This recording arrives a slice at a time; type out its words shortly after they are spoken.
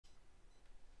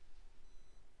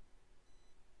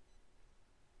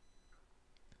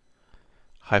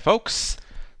Hi folks,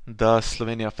 the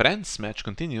Slovenia-France match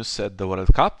continues at the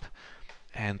World Cup,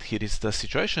 and here is the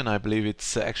situation. I believe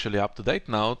it's actually up to date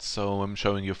now, so I'm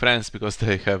showing you France because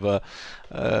they have a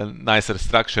nicer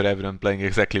structure, everyone playing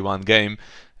exactly one game.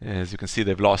 As you can see,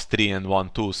 they've lost 3 and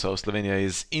won 2, so Slovenia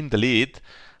is in the lead,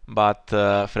 but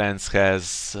France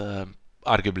has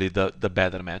arguably the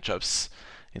better matchups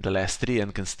in the last 3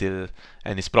 and can still,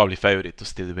 and is probably favorite to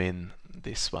still win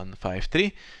this one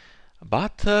 5-3.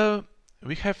 But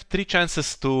we have 3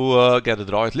 chances to get a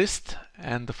draw at least,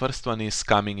 and the first one is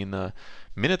coming in a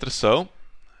minute or so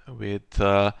with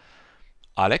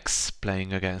Alex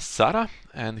playing against Saraaa,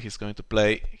 and he's going to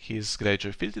play his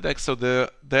Greyjoy Fealty deck, so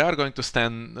they are going to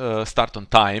start on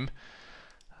time,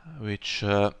 which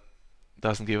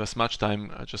doesn't give us much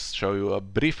time. I'll just show you a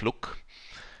brief look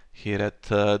here at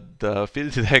the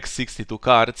Fealty deck, 62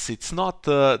 cards. It's not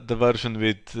the version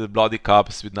with Bloody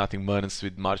Cups, with Nothing Burns,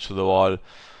 with March to the Wall,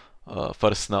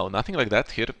 First Snow, nothing like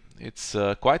that here. It's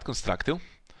quite constructive,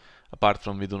 apart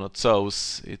from We Do Not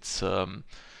Sows. It's,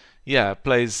 yeah,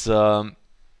 plays in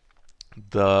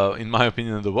my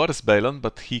opinion, the worst Balon,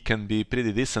 but he can be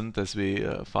pretty decent, as we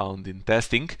found in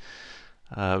testing.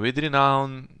 With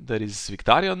Renown, there is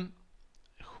Victarion,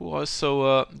 who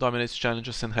also dominates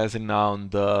challenges and has Renown.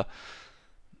 The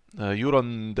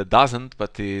Euron that doesn't,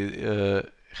 but he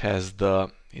has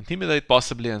the Intimidate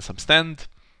possibly and some Stand.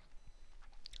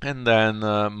 And then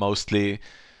mostly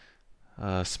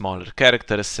smaller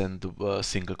characters and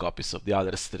single copies of the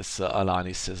others. There's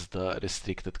Alanis as the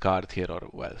restricted card here, or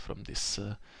well, from this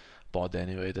pod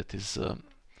anyway, that is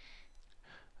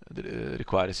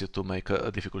requires you to make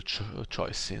a difficult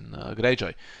choice in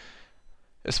Greyjoy.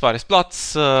 As far as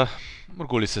plots,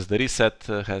 Morgulis is the reset,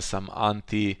 has some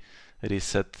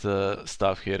anti-reset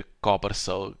stuff here, Copper,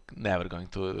 so never going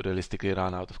to realistically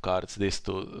run out of cards. These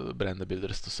two brand the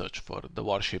builders to search for the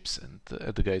warships and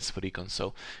at the gates for recon,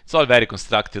 so it's all very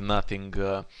constructive, nothing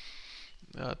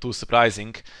too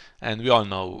surprising, and we all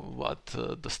know what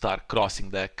the Stark Crossing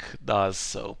deck does,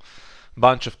 so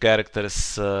bunch of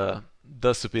characters,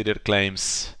 the superior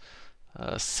claims,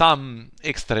 some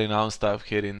extra renown stuff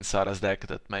here in Sarah's deck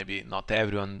that maybe not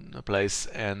everyone plays,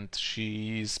 and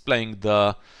she's playing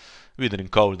the Withering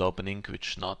Cold opening,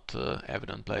 which not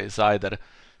everyone plays either.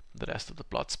 The rest of the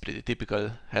plot's pretty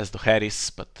typical. Has the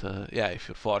Harris, but yeah, if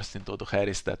you're forced into the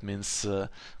Harris, that means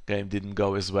game didn't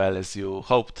go as well as you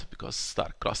hoped, because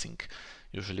Stark Crossing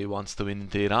usually wants to win in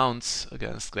 3 rounds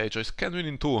against Greyjoy. Can win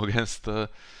in 2 against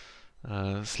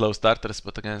slow starters,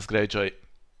 but against Greyjoy,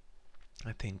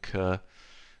 I think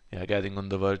yeah, getting on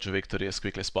the verge of victory as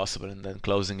quickly as possible and then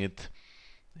closing it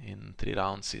in 3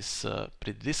 rounds is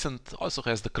pretty decent. Also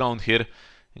has the crown here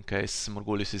in case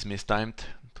Morgulis is mistimed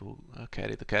to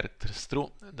carry the characters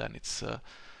through, and then it's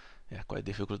yeah, quite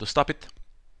difficult to stop it.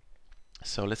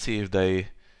 So let's see if they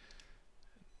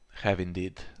have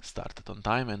indeed started on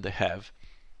time, and they have.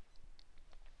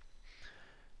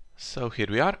 So here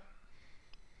we are.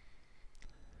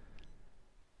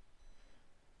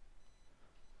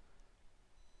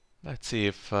 Let's see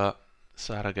if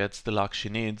Saraaa gets the luck she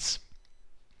needs.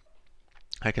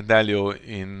 I can tell you,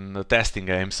 in the testing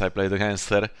games I played against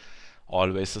her,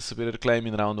 always a superior claim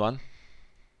in round 1.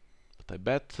 But I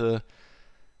bet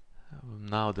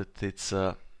now that it's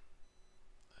an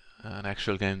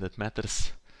actual game that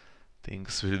matters,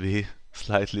 things will be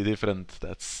slightly different.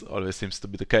 That always seems to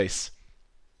be the case.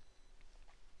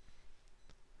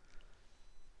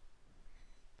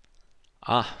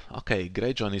 Ah, okay,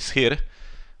 Greyjoy is here.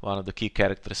 One of the key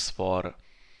characters for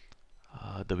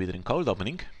the Withering Cold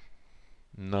opening.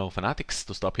 No fanatics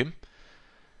to stop him.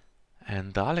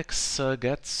 And Alex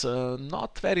gets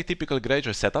not very typical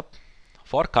Greyjoy setup.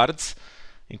 4 cards,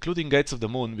 including Gates of the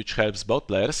Moon, which helps both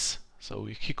players. So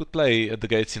he could play at the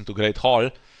gates into Great Hall,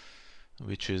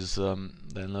 which is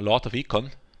then a lot of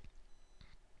econ.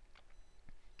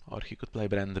 Or he could play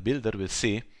Brand the Builder, we'll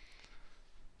see.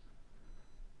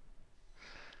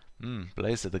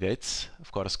 Plays at the gates. Of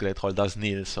course, Great Hall does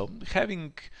kneel, so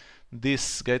having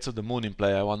these Gates of the Moon in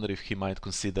play, I wonder if he might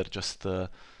consider just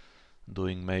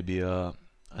doing maybe an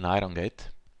Iron Gate.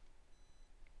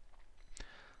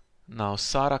 Now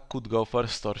Saraaa could go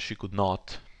first, or she could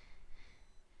not.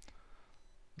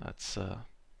 That's a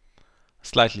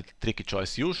slightly tricky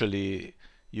choice. Usually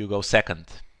you go second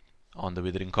on the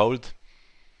Withering Cold,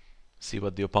 see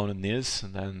what the opponent needs,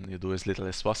 and then you do as little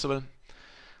as possible.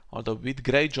 Although with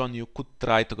Greyjoy you could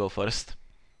try to go first.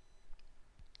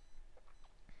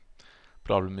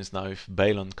 Problem is now if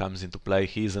Balon comes into play,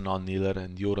 he's a non-kneeler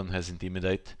and Euron has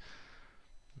Intimidate.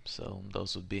 So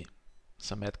those would be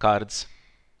some bad cards.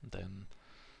 Then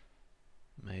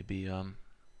maybe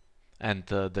And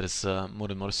there's more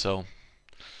and more so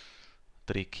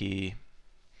tricky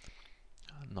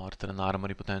northern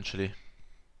armory potentially.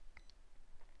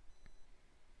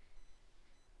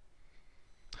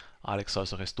 Alex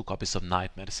also has 2 copies of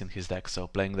Nightmares in his deck, so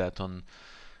playing that on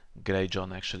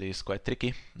Greyjoy actually is quite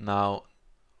tricky. Now,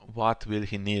 what will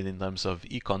he need in terms of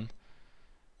econ?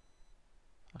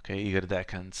 Okay, eager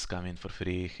deckhands come in for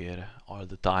free here all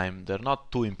the time. They're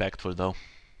not too impactful though.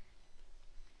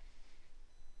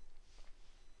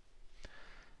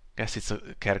 Guess it's a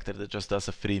character that just does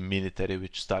a free military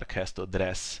which Stark has to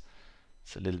address.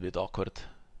 It's a little bit awkward.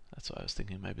 That's why I was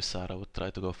thinking maybe Saraaa would try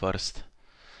to go first.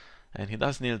 And he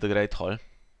does kneel the Great Hall.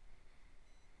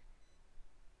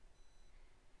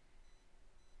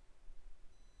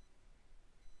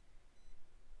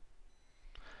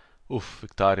 Oof,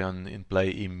 Victarion in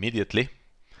play immediately.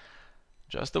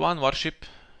 Just the one warship,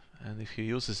 and if he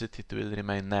uses it, it will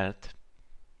remain knelt.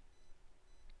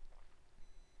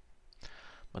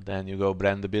 But then you go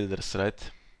brand the builders,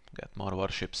 right? Get more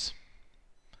warships.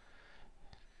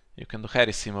 You can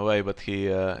harass him away, but he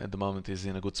at the moment is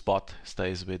in a good spot.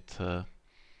 Stays with,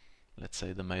 let's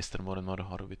say, the Meister more and more,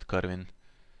 or with Kerwin.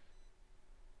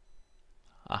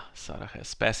 Ah, Saraaa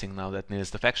has passing now. That needs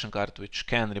the faction card, which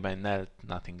can remain knelt.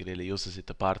 Nothing really uses it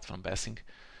apart from passing.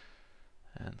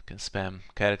 And can spam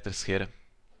characters here.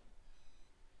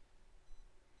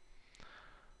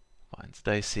 Finds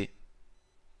Daisy.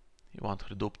 You want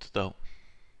her duped though.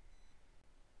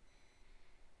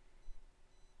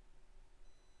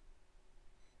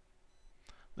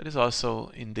 There is also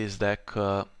in this deck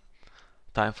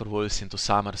Time for Wolves into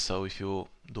Summer, so if you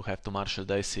do have to marshal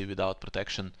Daisy without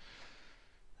protection,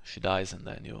 she dies and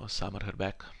then you summer her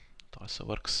back. It also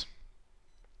works.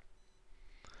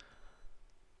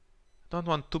 Don't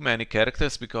want too many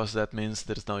characters because that means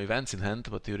there's no events in hand.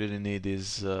 What you really need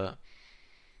is the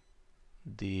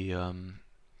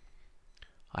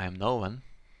I am no one.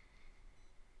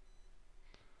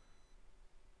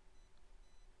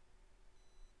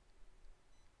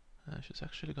 She's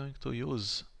actually going to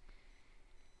use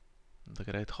the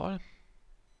Great Hall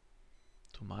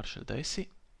to marshal Daisy.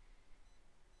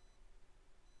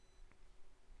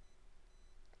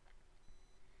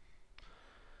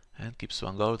 And keeps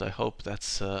 1 gold. I hope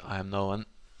that's I am no one.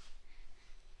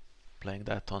 Playing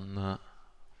that on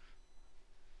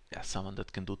yeah, someone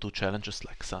that can do 2 challenges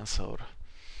like Sansa or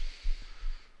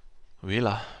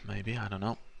Willa, maybe, I don't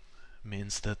know.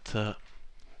 Means that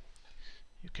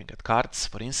you can get cards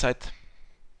for insight.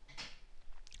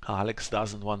 Alex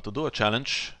doesn't want to do a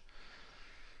challenge.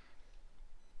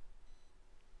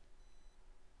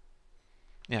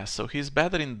 Yeah, so he's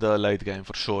better in the late game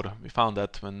for sure. We found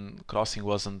that when crossing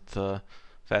wasn't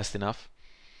fast enough.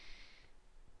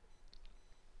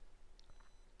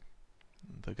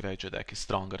 The Greyjoy deck is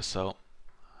stronger, so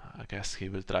I guess he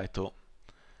will try to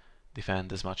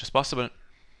defend as much as possible.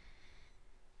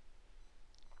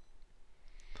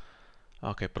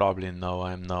 Okay, probably no,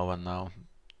 I'm no one now.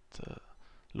 It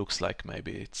looks like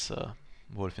maybe it's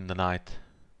Wolf in the Night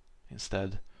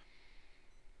instead.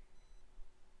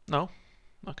 No?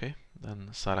 Okay, then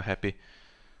Saraaa happy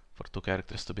for 2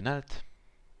 characters to be knelt.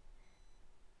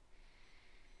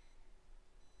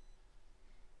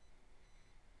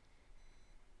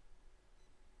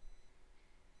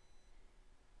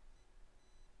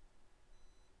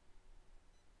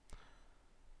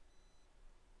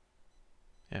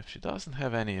 If she doesn't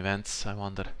have any events, I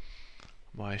wonder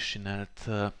why she knelt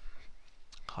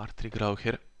Heartry Grow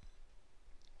here.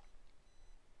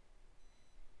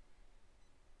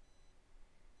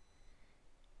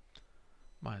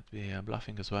 Might be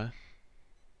bluffing as well.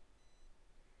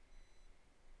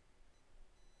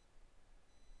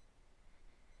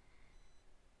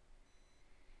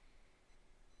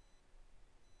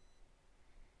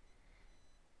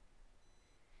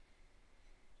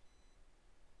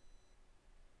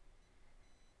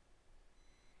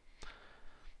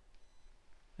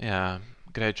 Yeah,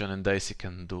 Greyjoy and Daisy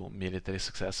can do military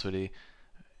successfully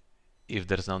if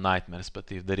there's no nightmares,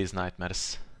 but if there is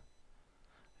nightmares,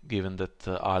 given that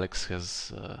Alex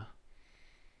has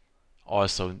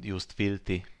also used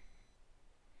Fealty,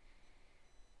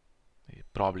 he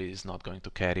probably is not going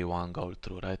to carry 1 gold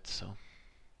through, right? So,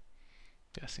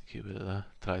 guessing he will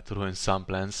try to ruin some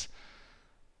plans.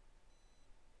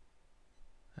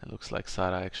 It looks like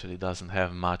Saraaa actually doesn't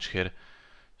have much here.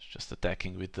 She's just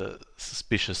attacking with the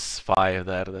suspicious fire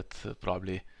there that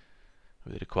probably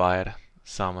will require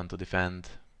someone to defend.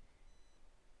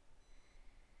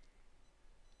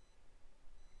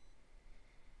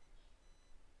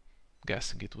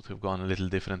 Guessing it would have gone a little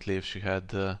differently if she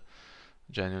had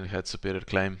genuinely had superior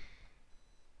claim.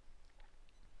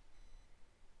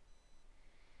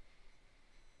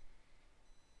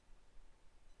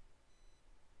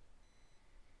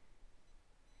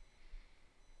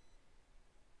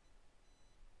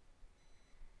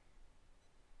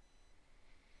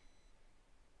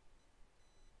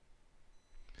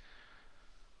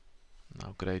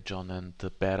 Now Greyjoy and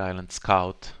the Bear Island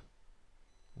Scout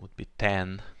would be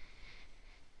 10.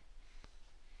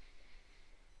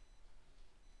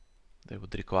 They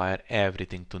would require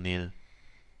everything to nil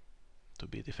to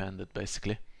be defended,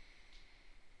 basically.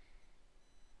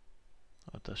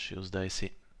 Or does she use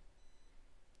Dicey?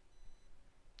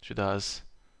 She does.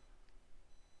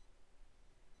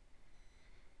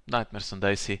 Nightmares on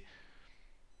Dicey.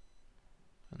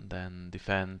 And then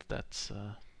defend, that's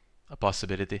a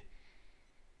possibility.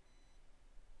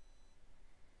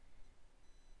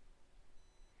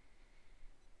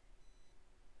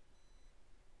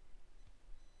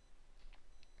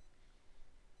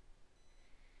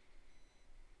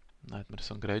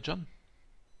 Nightmares on Greyjoy.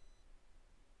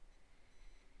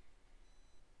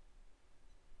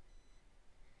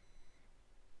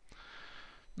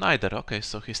 Neither. Okay,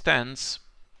 so he stands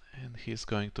and he's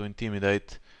going to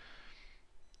intimidate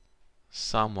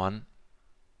someone.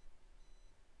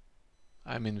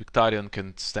 I mean, Victarion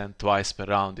can stand twice per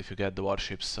round if you get the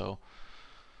warships, so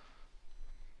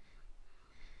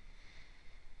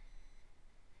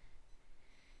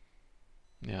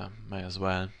yeah, may as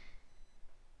well.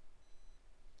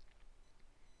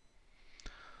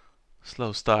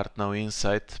 Slow start, no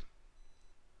insight.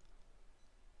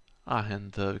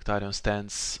 And Victarion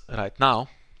stands right now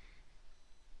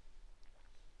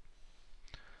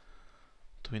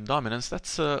to win dominance.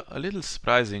 That's a little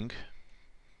surprising.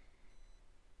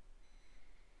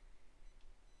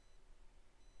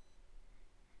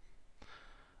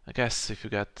 I guess if you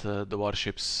get the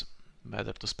warships,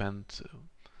 better to spend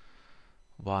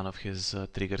one of his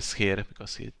triggers here,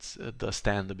 because the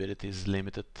stand ability is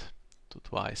limited to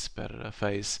twice per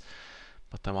phase.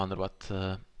 But I wonder what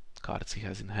cards he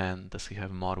has in hand. Does he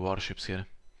have more warships here?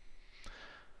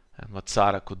 And what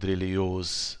Saraaa could really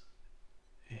use,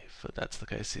 if that's the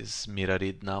case, is Mirror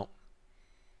Read now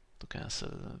to cancel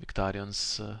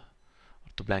Victarion's or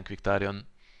to blank Victarion.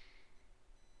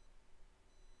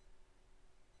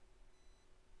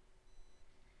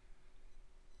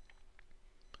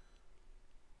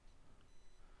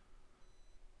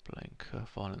 Playing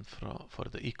Fallen for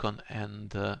the Econ,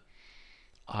 and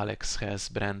Alex has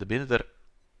Brand the Builder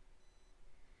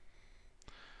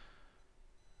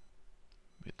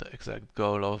with the exact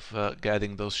goal of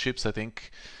getting those ships, I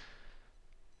think.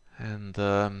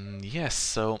 And yes,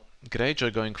 so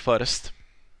Greyjoy going first,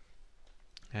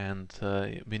 and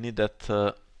we need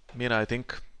that Mira, I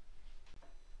think.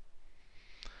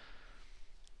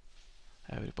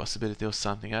 Every possibility of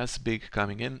something else big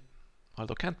coming in.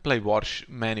 Although can't play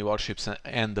many warships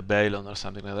and the Balon or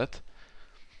something like that.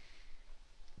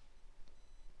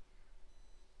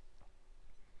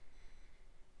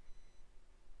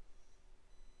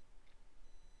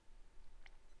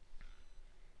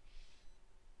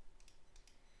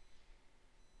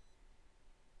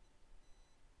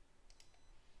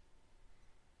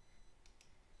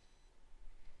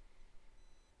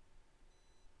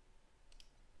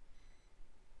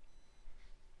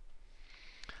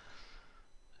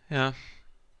 Yeah,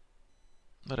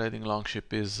 the raiding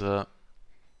longship is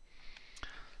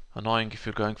annoying if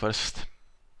you're going first,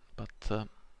 but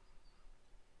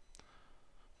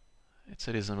it's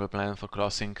a reasonable plan for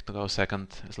crossing to go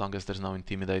second, as long as there's no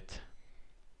intimidate.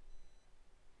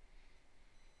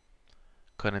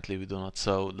 Currently we do not,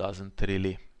 so doesn't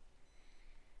really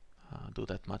do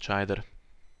that much either.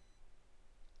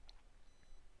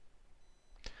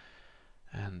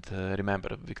 And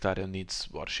remember, Victarion needs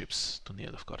warships to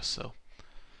kneel, of course, so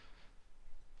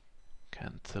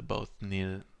can't both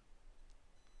kneel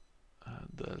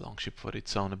the longship for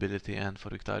its own ability and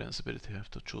for Victarion's ability. You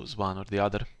have to choose one or the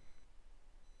other.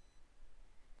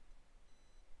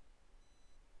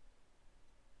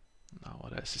 Now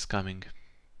what else is coming?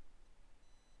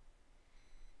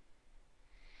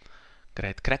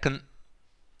 Great Kraken.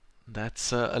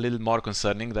 That's a little more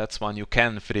concerning. That's one you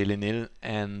can freely kneel,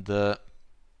 and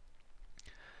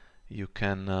you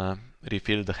can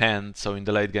refill the hand, so in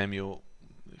the late game you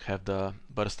have the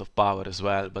burst of power as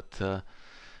well, but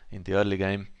in the early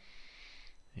game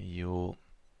you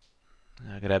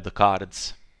grab the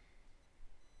cards.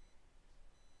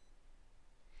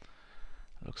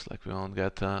 Looks like we won't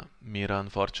get Mira,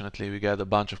 unfortunately. We get a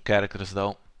bunch of characters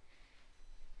though,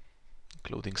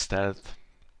 including Stealth.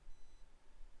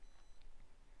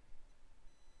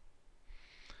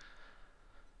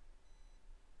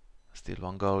 Still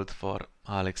 1 gold for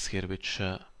Alex here, which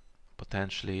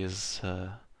potentially is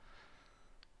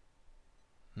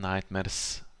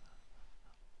Nightmares,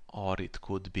 or it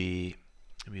could be,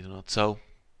 we do not know.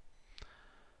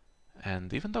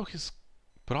 And even though he's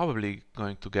probably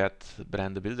going to get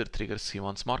Brand the Builder triggers, he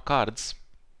wants more cards.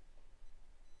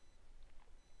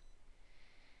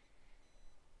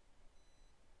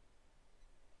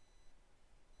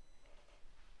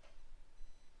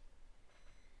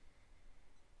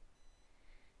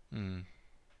 Hmm.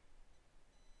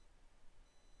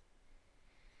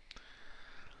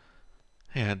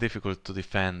 Yeah, difficult to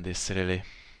defend this really.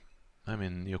 I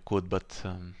mean, you could, but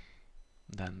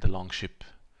then the long ship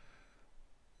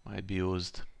might be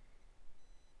used.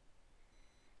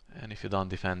 And if you don't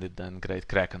defend it, then Great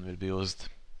Kraken will be used.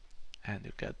 And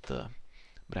you get the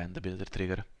Brand the Builder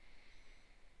trigger.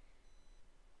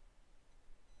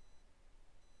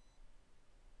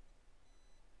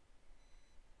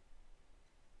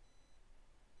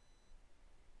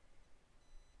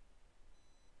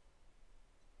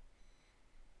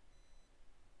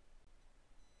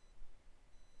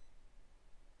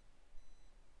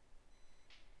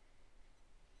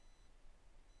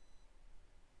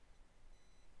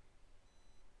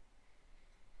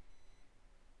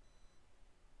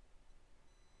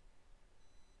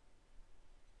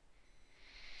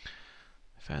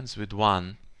 Defends with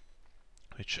 1,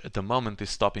 which at the moment is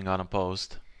stopping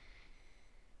unopposed.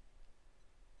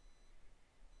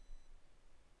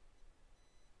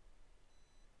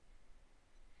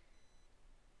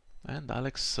 And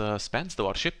Alex spends the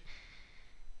warship.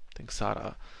 I think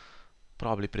Saraaa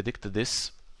probably predicted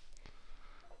this,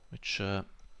 which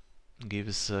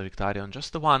gives Victarion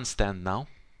just the 1 stand now.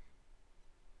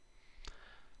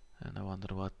 And I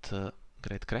wonder what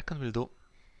Great Kraken will do.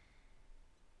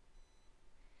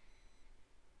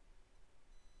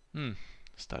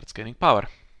 Starts gaining power.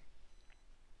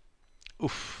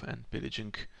 Oof, and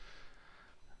pillaging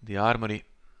the armory.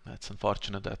 That's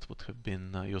unfortunate, that would have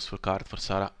been a useful card for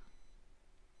Saraaa.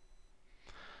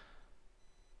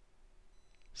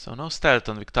 So no stealth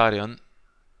on Victarion,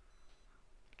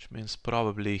 which means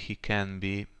probably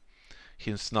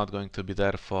he's not going to be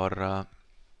there for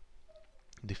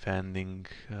defending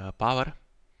power.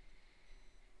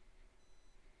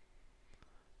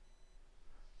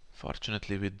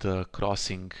 Fortunately, with the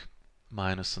crossing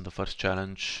minus on the first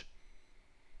challenge,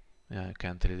 yeah, you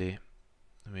can't really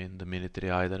win the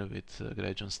military either with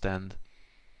Greyjoy stand.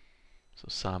 So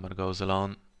Summer goes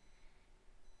alone.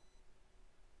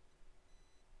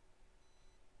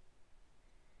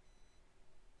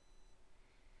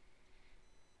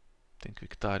 I think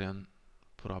Victarion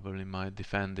probably might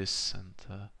defend this and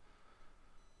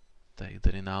take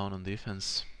the renown on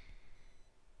defense.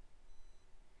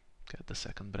 Get the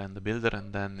second Brand the Builder,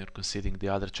 and then you're conceding the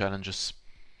other challenges.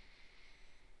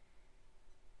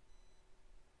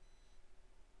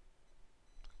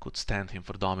 Could stand him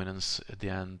for dominance at the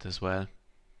end as well,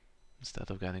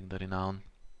 instead of getting the renown.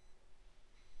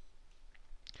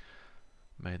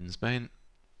 Maiden's Bane.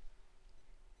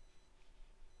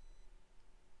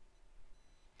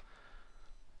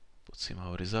 Puts him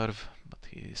out of reserve, but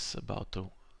he is about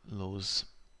to lose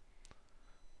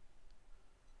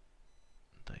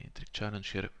the intrigue challenge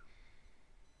here.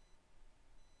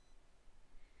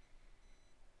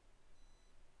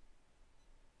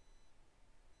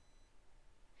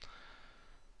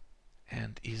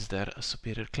 And is there a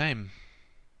superior claim?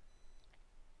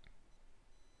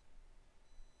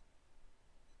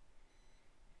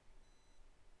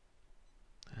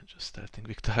 And just starting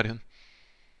Victarion.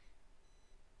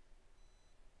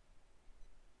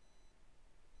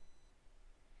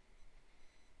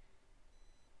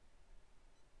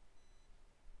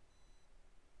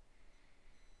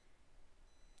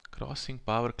 Crossing,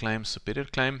 power claim, superior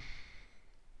claim.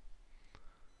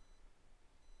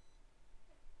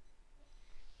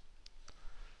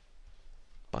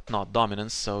 But not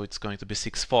dominance, so it's going to be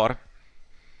 6-4.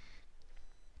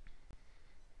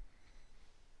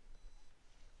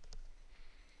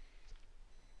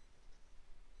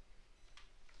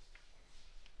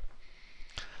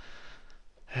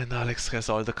 And Alex has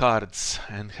all the cards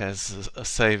and has a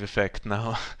save effect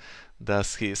now.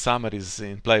 Does he? Summer is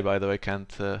in play, by the way,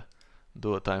 can't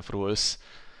do a time for Wolves.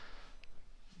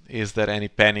 Is there any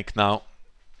panic now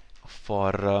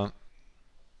for...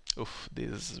 oof,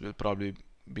 this will probably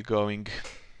be going.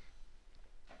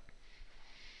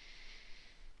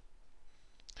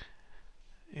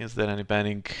 Is there any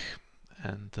panic?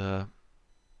 And the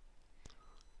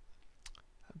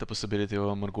possibility of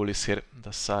a Morghulis here.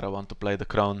 Does Saraaa want to play the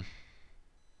crown?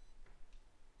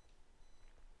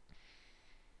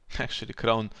 Actually,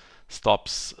 crown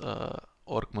stops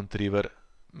Orkmont River,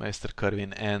 Meister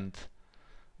Kerwin, and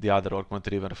the other Orkmont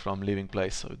River from leaving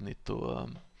place. So you'd need to,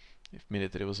 if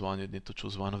military was one, you'd need to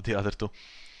choose one of the other two.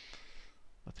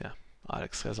 But yeah,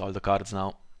 Alex has all the cards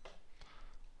now.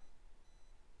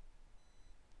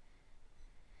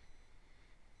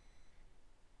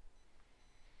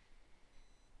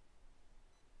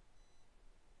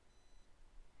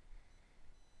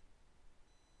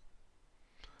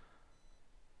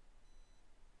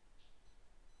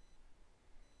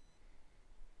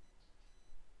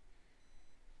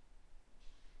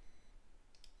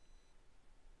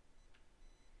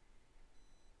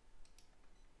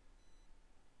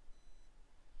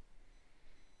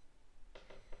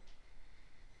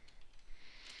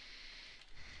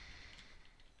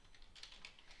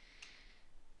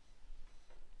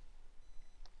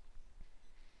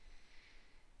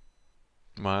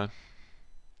 Well,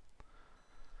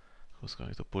 who's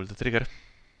going to pull the trigger?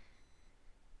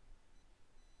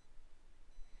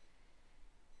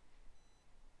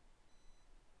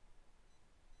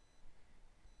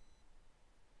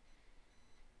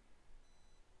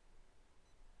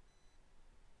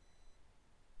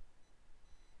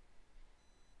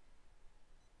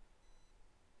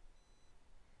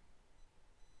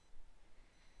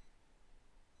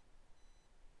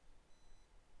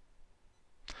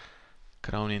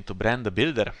 Crown into Bran the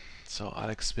Builder. So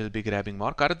Alex will be grabbing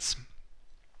more cards.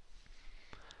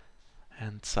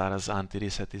 And Sarah's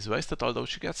anti-reset is wasted, although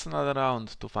she gets another round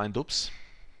to find dupes.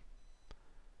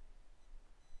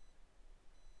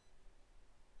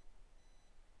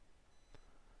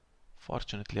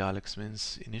 Fortunately, Alex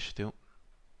wins initiative.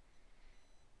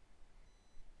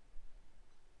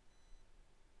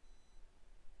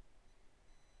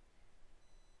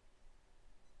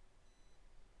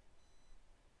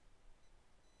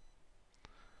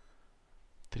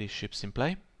 Three ships in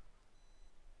play.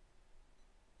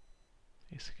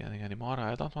 Is he getting any more?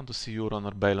 I don't want to see Euron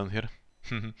or Balon here.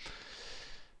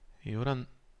 Euron.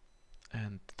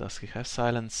 And does he have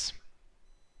silence?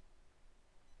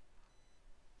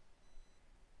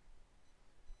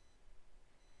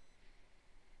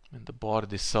 And the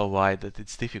board is so wide that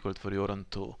it's difficult for Euron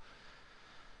to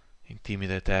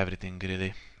intimidate everything,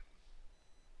 really.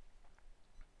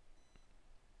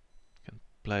 Can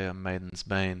play a Maiden's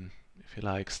Bane if he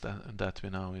likes, that we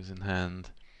know is in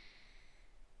hand.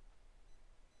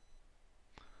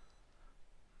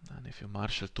 And if you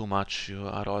marshal too much, you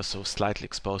are also slightly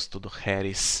exposed to the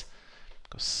Harris,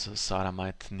 because Sarah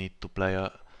might need to play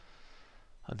a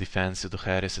defense with the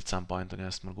Harris at some point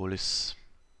against Morghulis.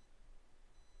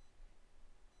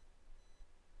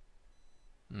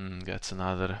 Gets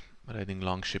another raiding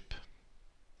longship.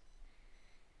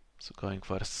 So going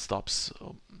first stops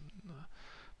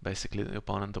basically the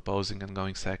opponent opposing, and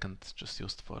going second just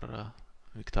used for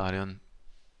Victarion.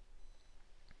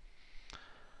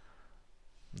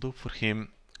 Dupe for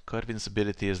him. Kerwin's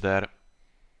ability is there.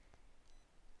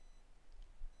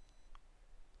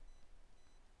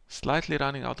 Slightly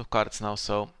running out of cards now,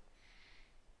 so...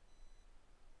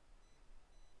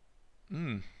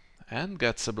 and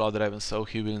gets a Blood Raven, so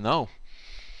he will know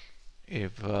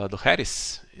if the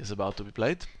Harris is about to be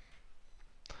played.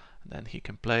 Then he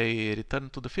can play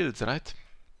Return to the Fields, right?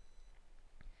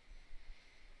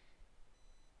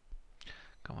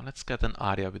 Come on, let's get an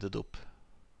Arya with a dupe.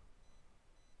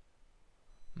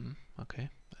 Okay,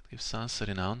 that gives Sansa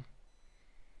renown.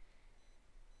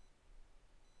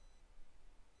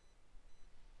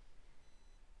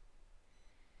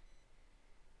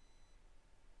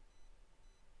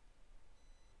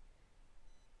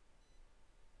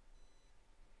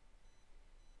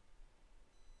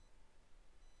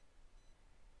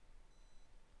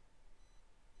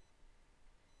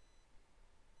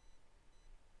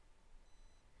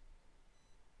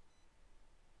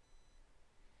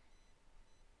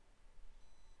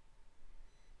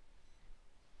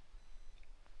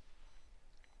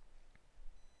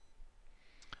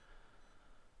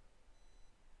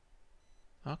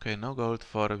 Okay, no gold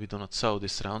for We Do Not Sow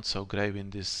this round, so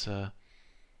Greywind is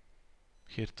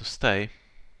here to stay.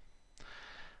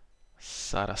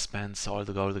 Sarah spends all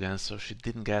the gold again, so she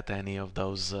didn't get any of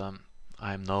those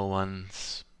I'm no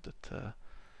ones that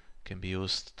can be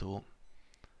used to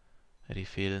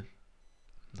refill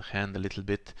the hand a little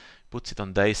bit. Puts it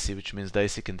on Daisy, which means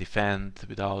Daisy can defend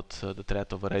without the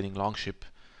threat of a raiding longship.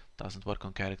 Doesn't work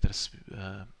on characters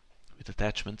with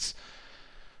attachments.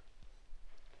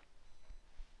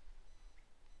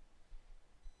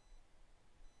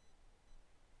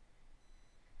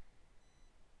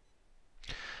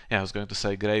 Yeah, I was going to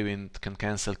say Greywind can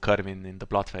cancel Kerwin in the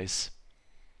plot phase.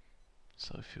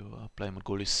 So if you play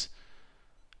Morghulis,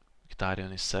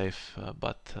 Victarion is safe,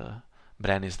 but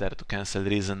Bran is there to cancel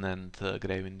Reason, and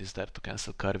Greywind is there to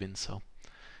cancel Kerwin, so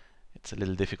it's a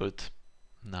little difficult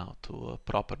now to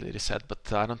properly reset.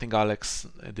 But I don't think Alex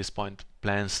at this point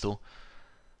plans to.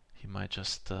 He might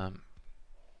just try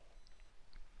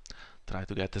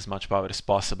to get as much power as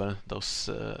possible. Those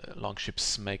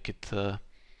longships make it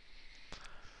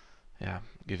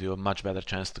give you a much better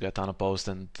chance to get unopposed,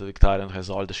 and Victarion has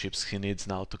all the ships he needs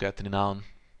now to get renown.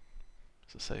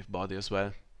 It's a safe body as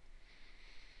well.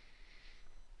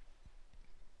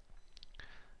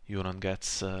 Euron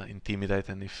gets intimidated,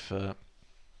 and if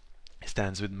he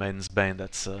stands with Maiden's Bane,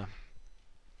 that's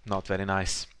not very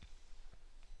nice.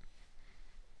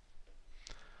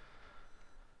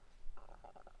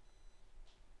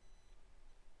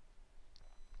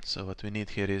 So what we need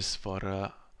here is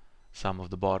for some of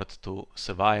the board to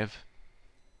survive.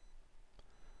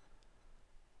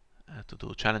 to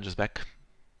do challenges back.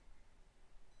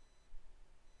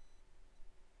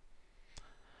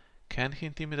 Can he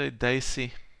intimidate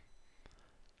Daisy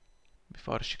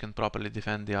before she can properly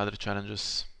defend the other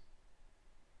challenges?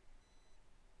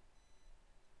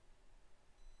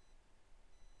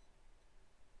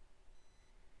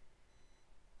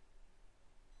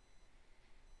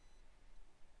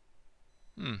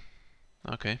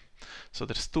 Okay, so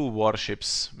there's 2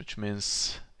 warships, which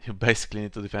means you basically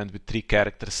need to defend with 3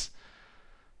 characters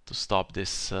to stop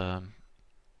this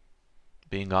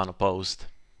being unopposed.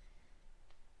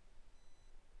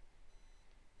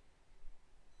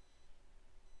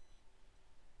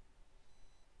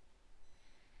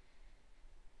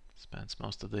 Spends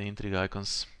most of the intrigue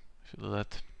icons if you do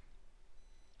that.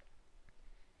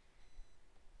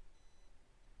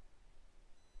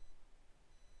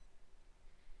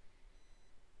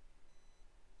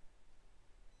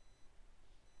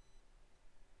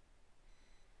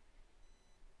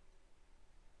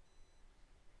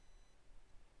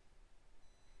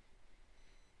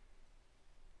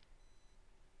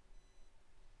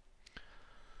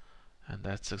 And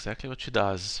that's exactly what she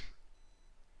does.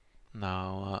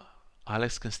 Now,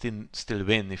 Alex can still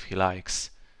win if he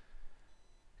likes.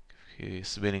 If he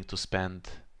is willing to spend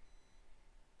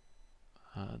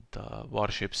the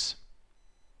warships.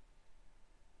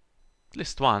 At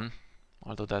least one,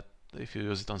 although that if you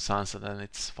use it on Sansa then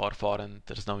it's 4-4 and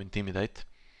there's no intimidate.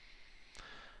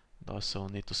 You also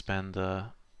need to spend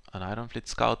an Iron Fleet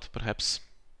scout perhaps.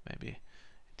 Maybe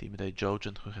intimidate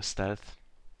Jojen who has stealth.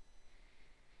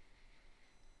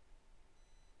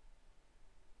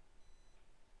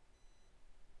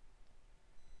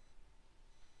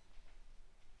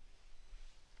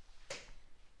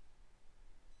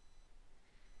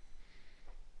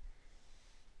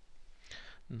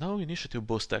 No initiative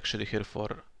boost actually here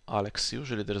for Alex.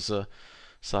 Usually there's a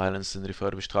silence in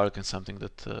Refurbished Hulk and something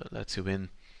that lets you win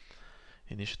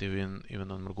initiative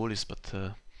even on Morghulis,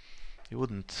 but you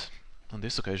wouldn't on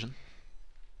this occasion.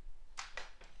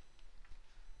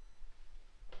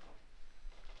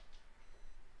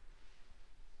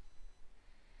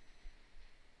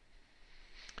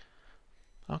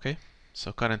 Okay,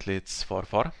 so currently it's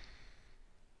 4-4.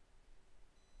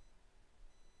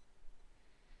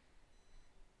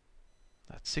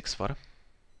 That's 6-4.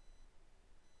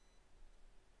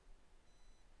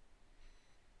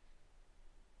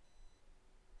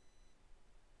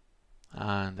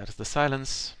 And there's the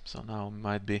silence, so now we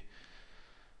might be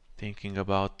thinking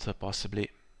about possibly...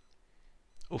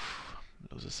 Oof,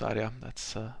 loses area,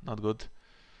 that's not good.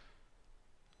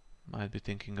 Might be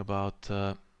thinking about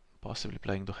possibly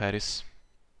playing Dohaeris.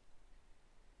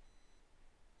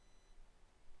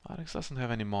 Alex doesn't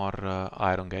have any more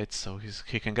Iron Gates, so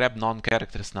he can grab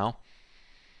non-characters now.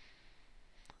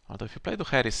 Although if you play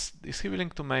Dohaeris, is he willing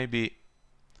to maybe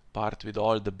part with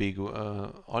all the big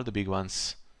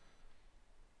ones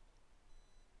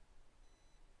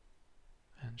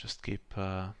and just keep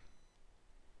the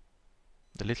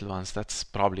little ones? That's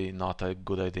probably not a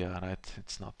good idea, right?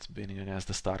 It's not winning against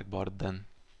the Stark board then.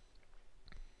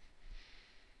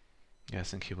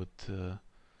 Guessing he would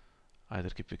either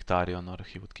keep Victarion or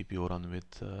he would keep Euron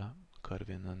with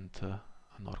Kerwin and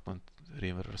an Orkmont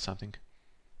River or something.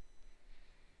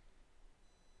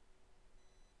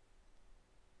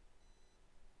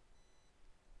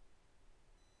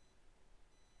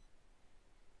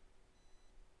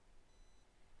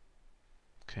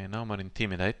 Okay, now more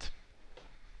Intimidate.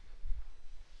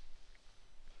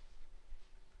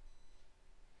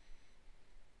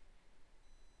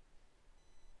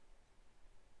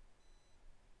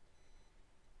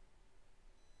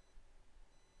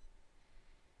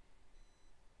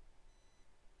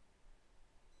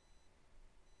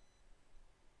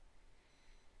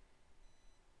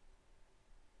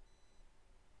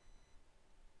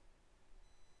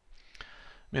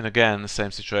 I mean, again,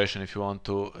 same situation. If you want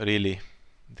to really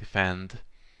defend,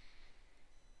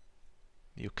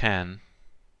 you can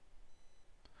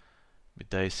with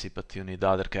Daisy, but you need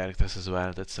other characters as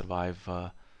well that survive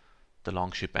the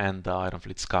Longship and the Iron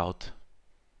Fleet Scout.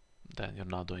 Then you're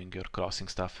not doing your crossing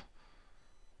stuff.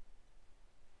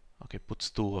 Okay, puts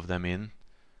 2 of them in.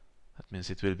 That means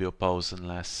it will be opposed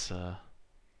unless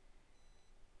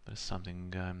there's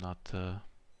something I'm not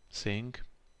seeing.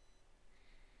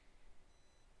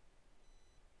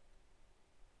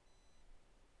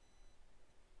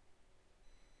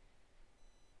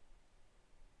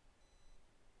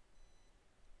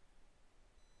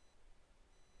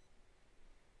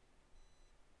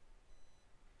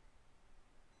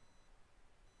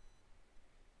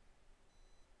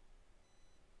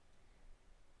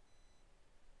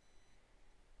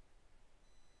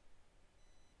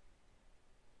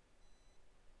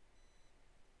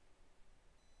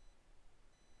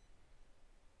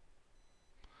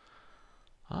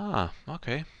 Ah,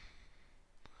 okay.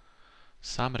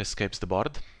 Summer escapes the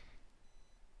board.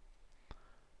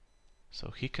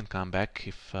 So he can come back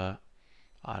if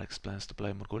Alex plans to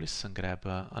play Morgulis and grab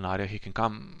an area. He can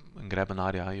come and grab an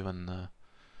area even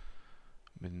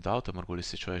without a Morgulis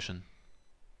situation.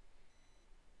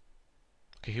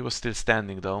 Okay, he was still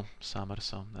standing though, Summer,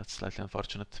 so that's slightly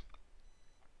unfortunate.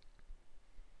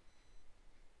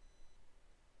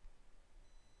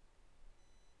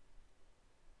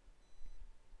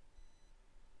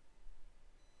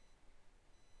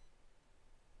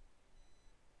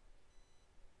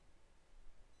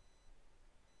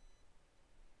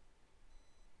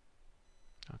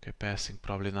 Okay, passing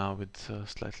probably now with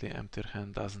slightly emptier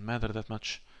hand doesn't matter that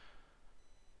much.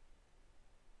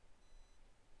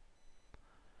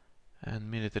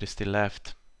 And military still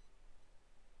left.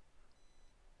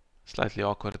 Slightly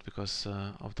awkward because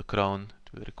of the crown.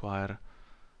 It will require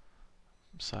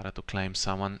Saraaa to claim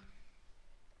someone.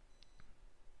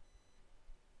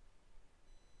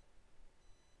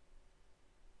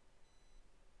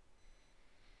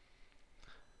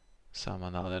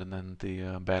 Someone other than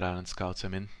the Bear Island scouts, I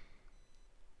mean.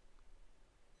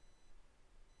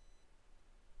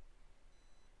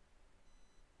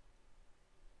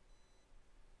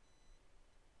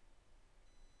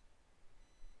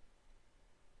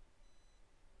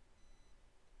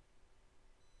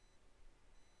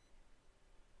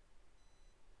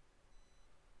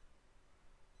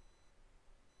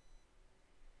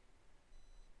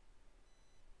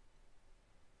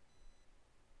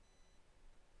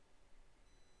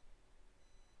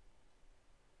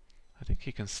 I think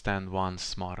he can stand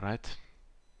once more, right?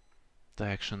 The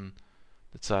action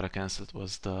that Saraaa cancelled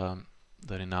was the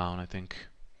renown, I think.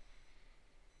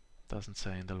 Doesn't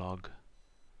say in the log.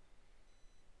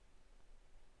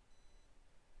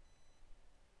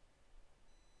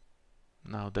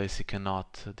 Nowadays he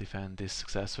cannot defend this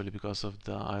successfully because of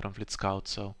the Iron Fleet scout,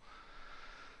 so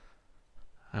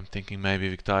I'm thinking maybe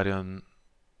Victarion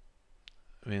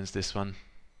wins this one.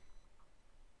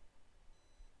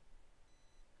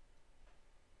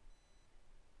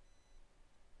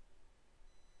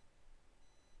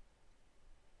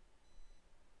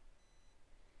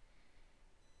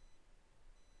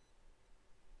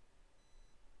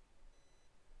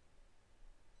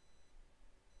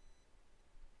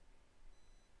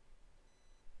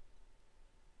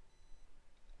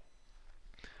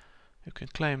 You can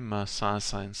claim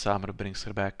Sansa and Summer brings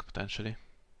her back, potentially.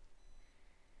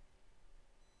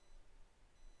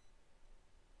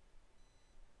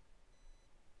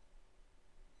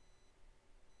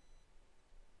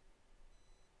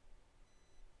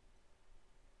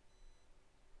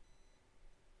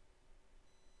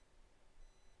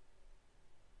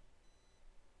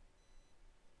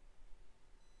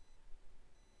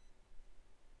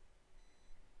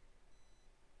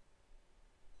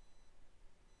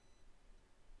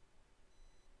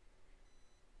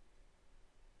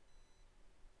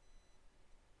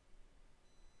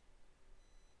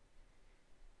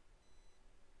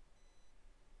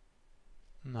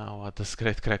 Now what does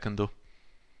Great Kraken do?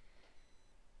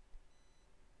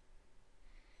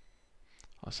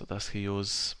 Also, does he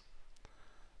use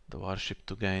the warship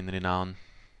to gain renown?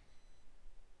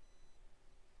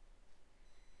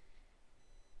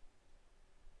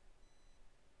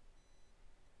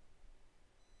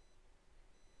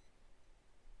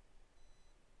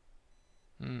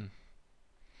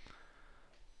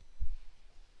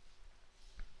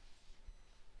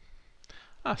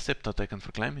 Ah, Septa taken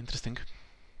for claim, interesting.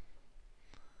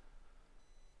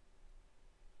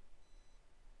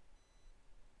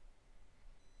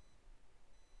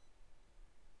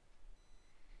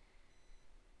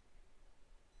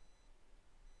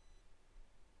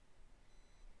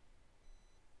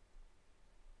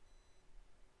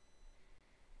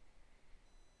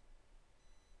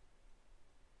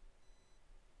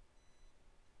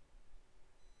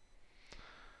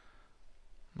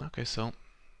 Okay, so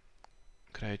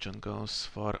Greyjoy goes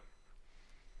for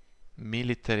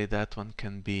military. That one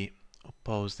can be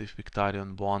opposed if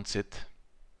Victarion wants it.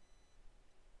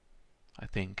 I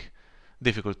think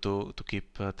difficult to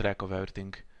keep track of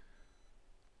everything.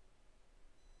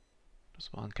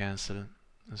 Just one cancel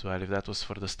as well. If that was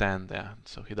for the stand, yeah.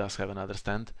 So he does have another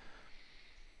stand.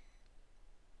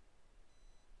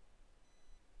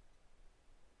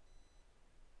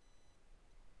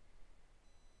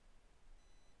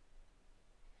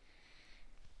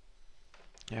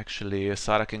 Actually,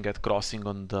 Saraaa can get crossing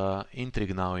on the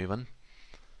intrigue now even.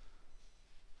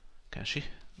 Can she?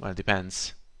 Well, it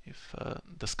depends if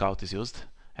the scout is used.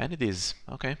 And it is,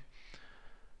 okay.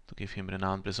 To give him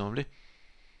renown, presumably.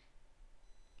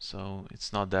 So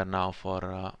it's not there now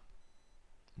for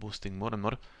boosting more and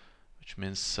more, which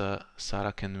means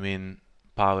Saraaa can win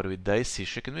power with Daisy.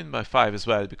 She can win by 5 as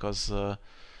well, because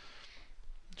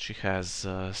she has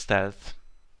stealth.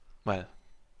 Well,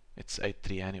 it's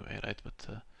 8-3 anyway, right?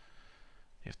 But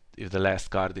if the last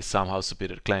card is somehow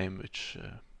superior claim, which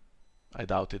I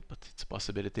doubt it, but it's a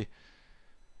possibility,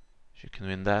 she can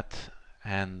win that,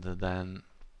 and then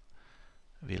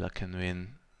Villa can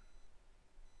win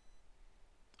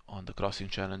on the crossing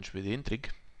challenge with Intrigue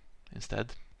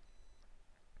instead.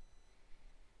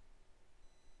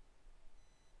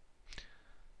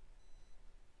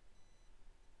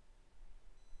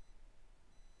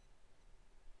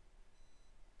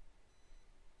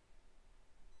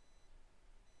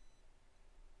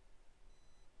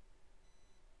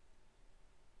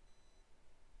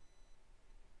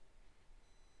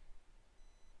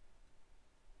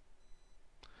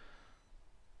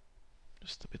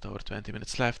 Just a bit over 20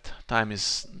 minutes left. Time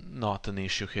is not an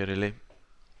issue here, really.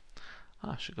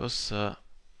 She goes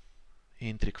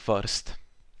Intrigue first.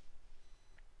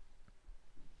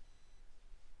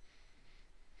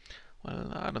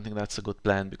 Well, I don't think that's a good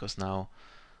plan, because now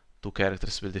 2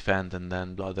 characters will defend, and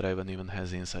then Bloodraven even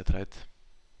has insight, right?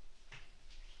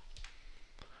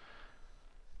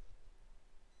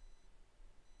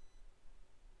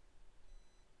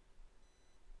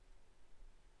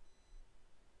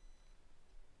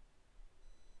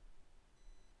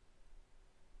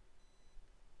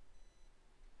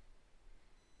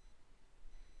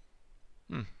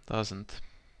 Doesn't.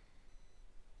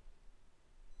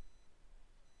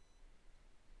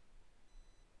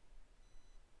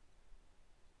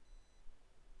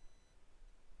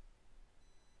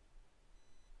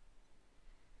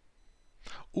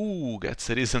 Ooh, gets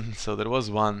a reason, so there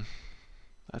was one.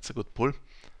 That's a good pull.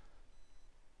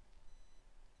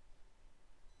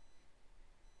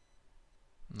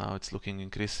 Now it's looking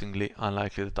increasingly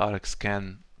unlikely that Alex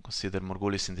can consider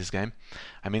Morgulis in this game.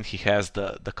 I mean, he has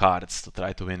the cards to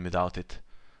try to win without it.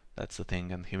 That's the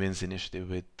thing, and he wins initiative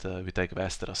with we take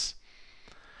Westeros.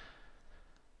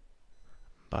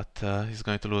 But he's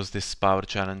going to lose this power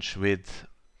challenge with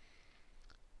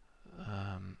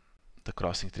the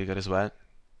crossing trigger as well.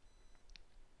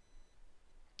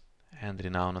 And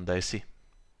Renown on Daisy.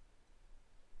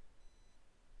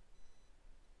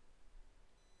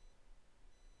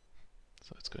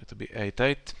 So it's going to be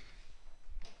 8-8.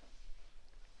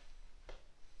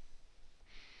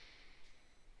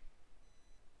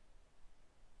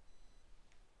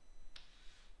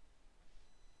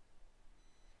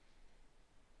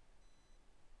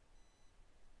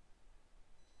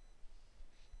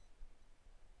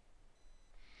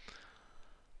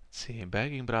 Let's see,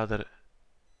 Begging Brother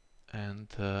and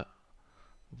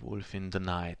Wolf in the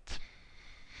Night.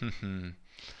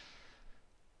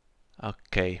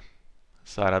 Okay,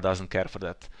 Saraaa doesn't care for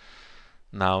that.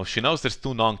 Now she knows there's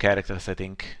 2 non-characters, I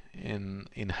think,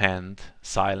 in hand,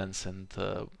 Silence and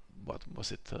what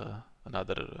was it?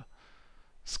 Another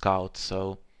Scout.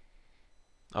 So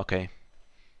okay,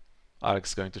 Alex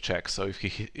is going to check. So if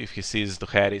he sees the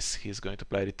Harris, he's going to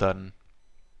play Return.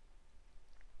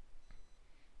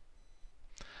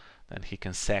 Then he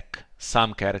can sack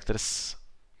some characters,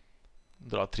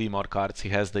 draw 3 more cards. He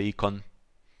has the Econ.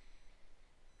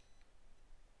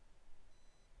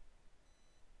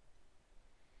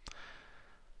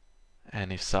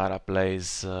 And if Saraaa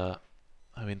plays a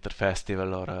Winter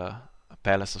Festival or a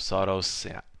Palace of Sorrows,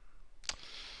 yeah.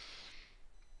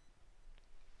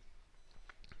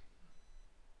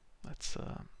 That's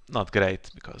not great,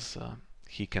 because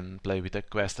he can play with a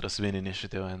Westeros win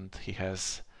initiative, and he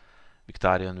has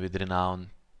Victarion with Renown,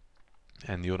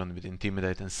 and Euron with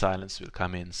Intimidate, and Silence will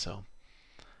come in, so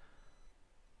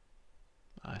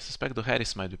I suspect the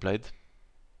Harris might be played.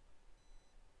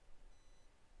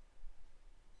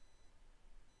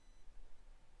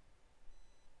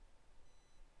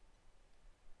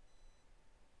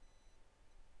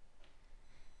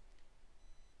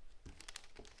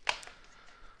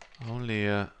 Only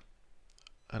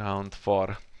round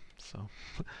 4, so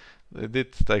they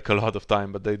did take a lot of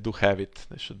time, but they do have it.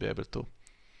 They should be able to.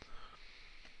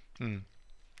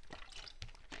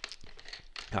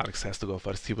 Alex has to go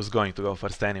first. He was going to go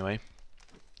first anyway.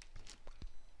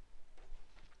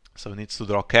 So he needs to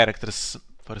draw characters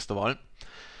first of all.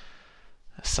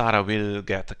 Saraaa will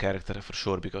get a character for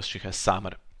sure, because she has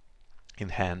Summer in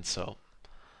hand, so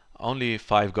only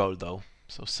 5 gold though.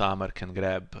 So Summer can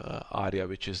grab Arya,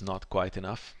 which is not quite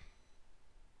enough.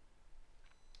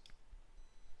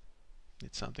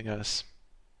 Need something else.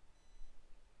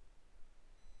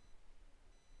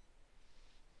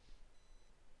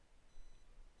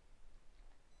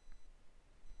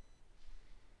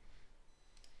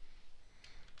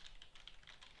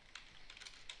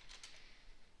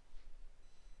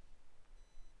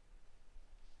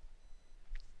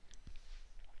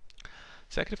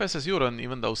 Sacrifices Euron,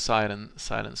 even though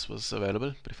silence was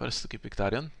available. Prefers to keep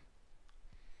Victarion.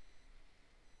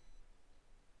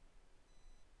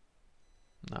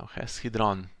 Now, has he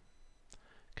drawn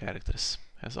characters?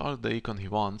 Has all the econ he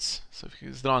wants. So if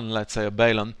he's drawn, let's say, a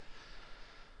Balon,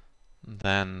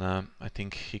 then I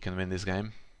think he can win this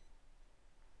game.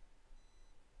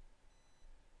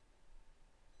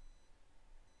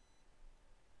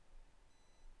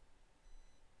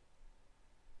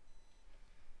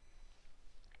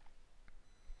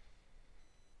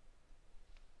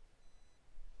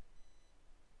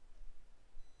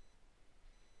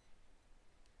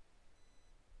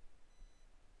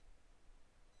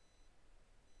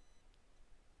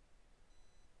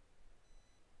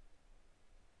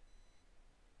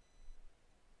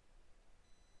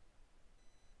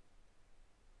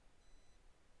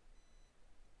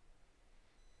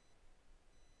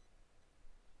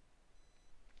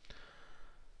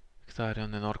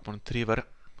 Victarion and Orkmon Retriever,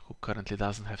 who currently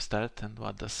doesn't have stealth. And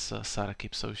what does Saraaa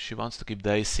keep? So she wants to keep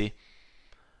the AC.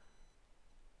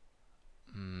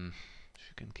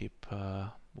 She can keep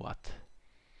what?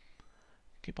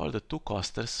 Keep all the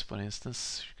 2-costers, for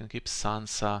instance. She can keep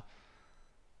Sansa,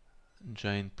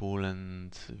 Jane Poole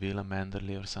and Villa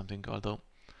Manderley or something, although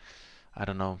I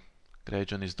don't know.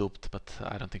 Greyjoy is duped, but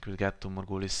I don't think we'll get to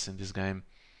Morghulis in this game.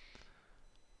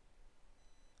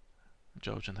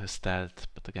 Jojen has stealth,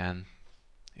 but again,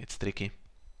 it's tricky.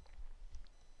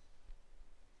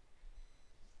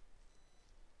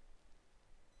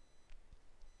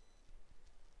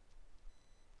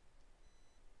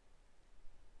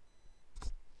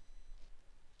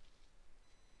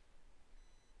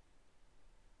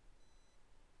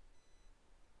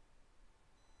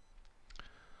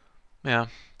 Yeah, I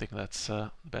think that's the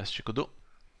best she could do.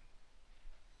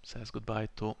 Says goodbye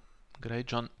to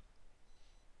Greyjoy.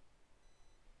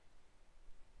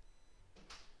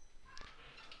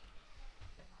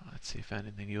 Let's see if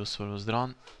anything useful was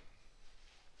drawn.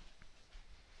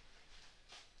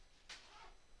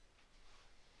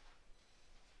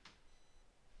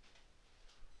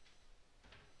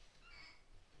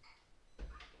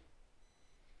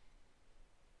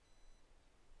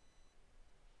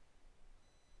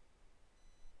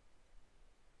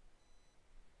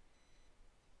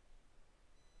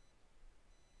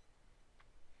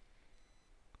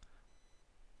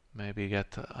 Maybe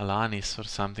get Alanis or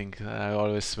something. I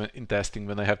always, in testing,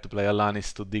 when I have to play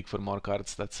Alanis to dig for more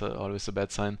cards, that's always a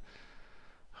bad sign.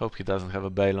 Hope he doesn't have a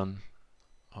Balon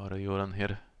or a Euron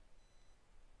here.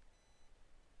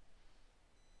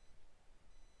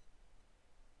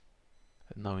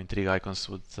 And now intrigue icons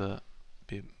would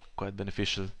be quite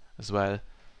beneficial as well.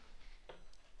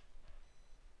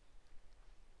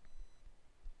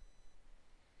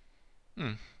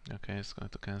 Okay, it's going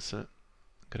to cancel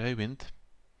Grey Wind.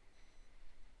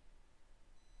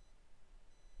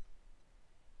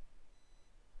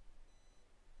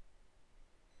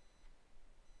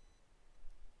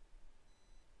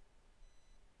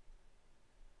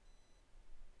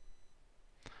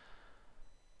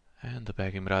 And the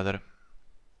Begging Brother.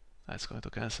 That's going to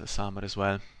cancel Summer as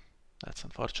well. That's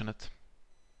unfortunate.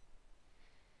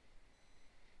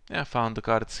 Yeah, found the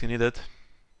cards he needed.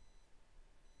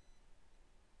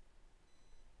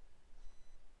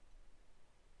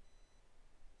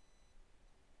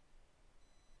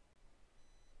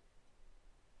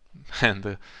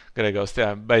 And Grey Ghost,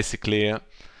 yeah, basically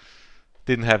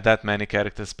didn't have that many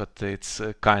characters, but it's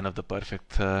kind of the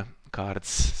perfect cards.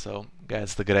 So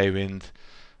gets the Grey Wind,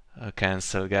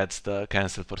 cancel, gets the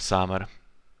cancel for Summer,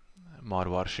 more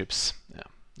warships. Yeah,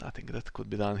 nothing that could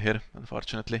be done here,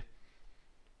 unfortunately.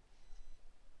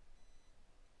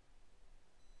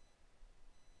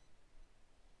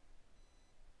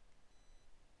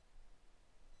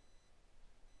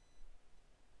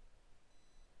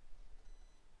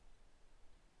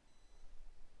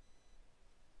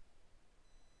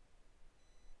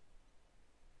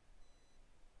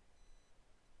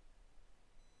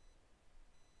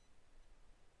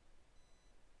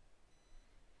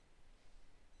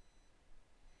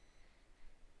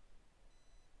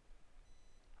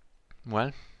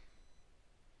 Well,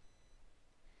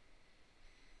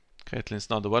 Caitlyn's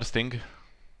not the worst thing.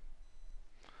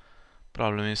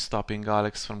 Problem is stopping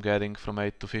Alex from getting from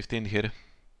 8 to 15 here.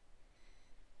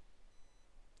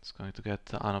 It's going to get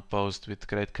unopposed with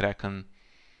Great Kraken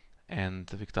and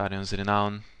Victarion's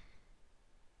Renown.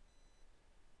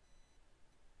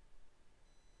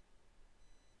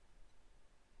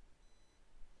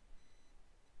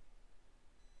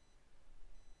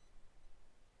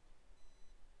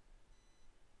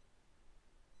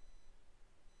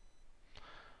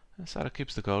 And Saraaa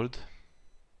keeps the gold.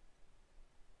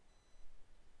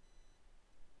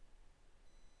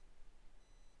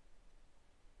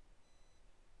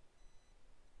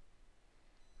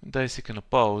 Daisy can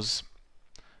oppose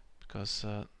because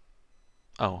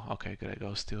oh, okay, Grey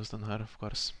Ghost used on her, of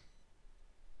course.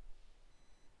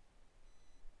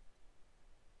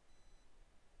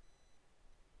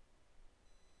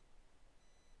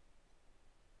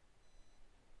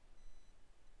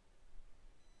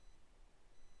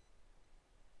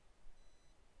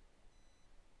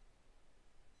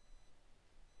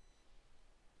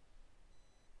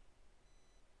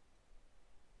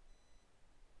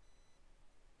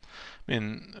 I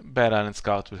mean, Bear Island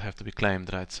Scout will have to be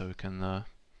claimed, right? So we can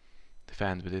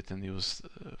defend with it and use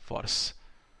force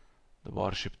the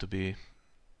warship to be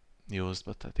used,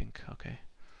 but I think, okay.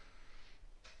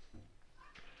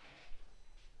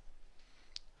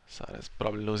 Sara's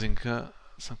probably losing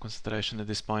some concentration at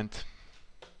this point.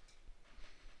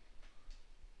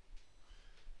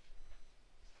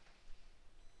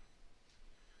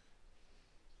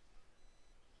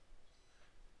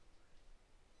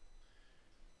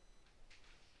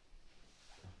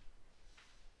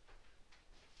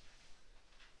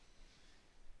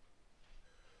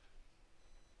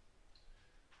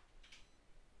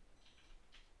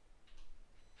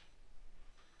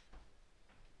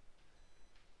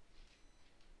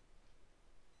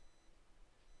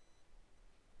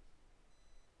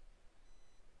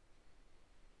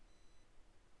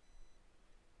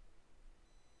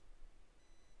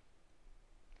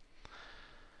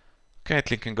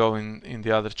 Caitlyn can go in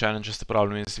the other challenges. The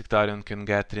problem is Victarion can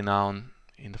get renown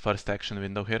in the first action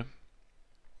window here.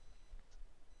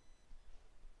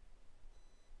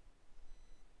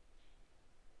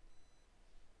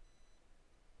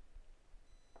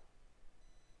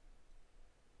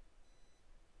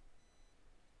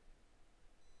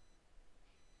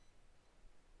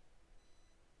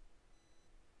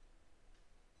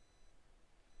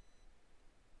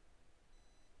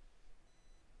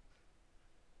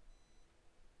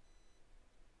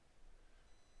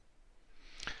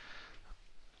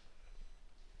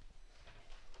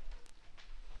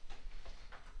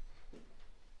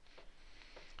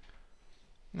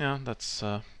 Yeah, that's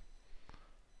going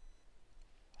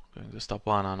to stop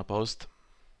one unopposed.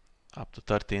 Up to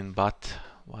 13, but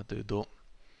what do you do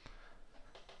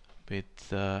with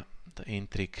the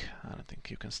intrigue? I don't think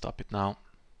you can stop it now.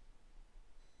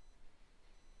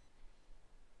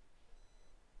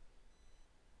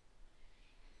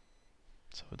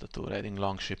 So the two raiding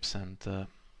longships and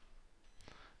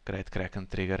Great Kraken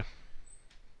trigger.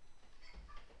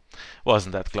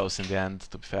 Wasn't that close in the end,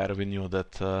 to be fair. We knew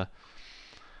that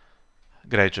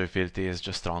Greyjoy Fealty is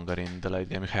just stronger in the late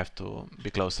game. You have to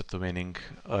be closer to winning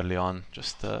early on.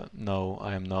 Just know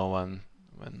I am no one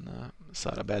when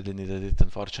Saraaa badly needed it,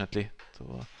 unfortunately,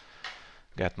 to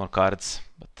get more cards.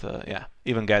 But yeah,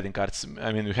 even getting cards,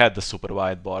 I mean, we had the super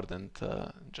wide board and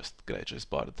just Greyjoy's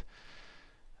board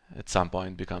at some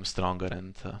point becomes stronger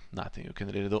and nothing you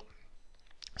can really do.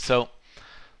 So,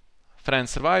 France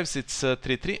survives, it's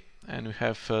 3-3. And we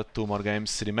have 2 more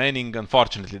games remaining.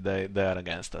 Unfortunately, they are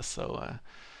against us, so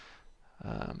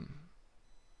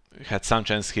we had some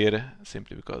chance here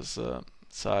simply because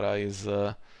Saraaa is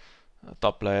a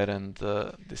top player and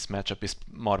this matchup is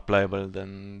more playable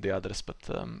than the others, but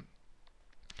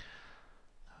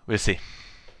we'll see.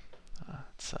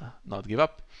 Let's not give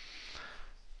up.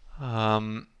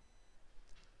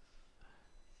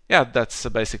 Yeah, that's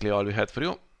basically all we had for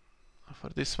you for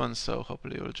this one, so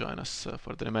hopefully you'll join us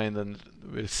for the remainder and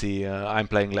we'll see. I'm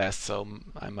playing last, so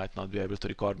I might not be able to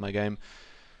record my game,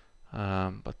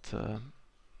 but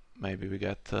maybe we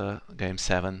get game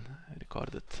 7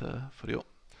 recorded for you.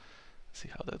 See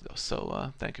how that goes.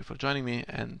 So thank you for joining me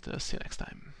and see you next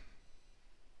time.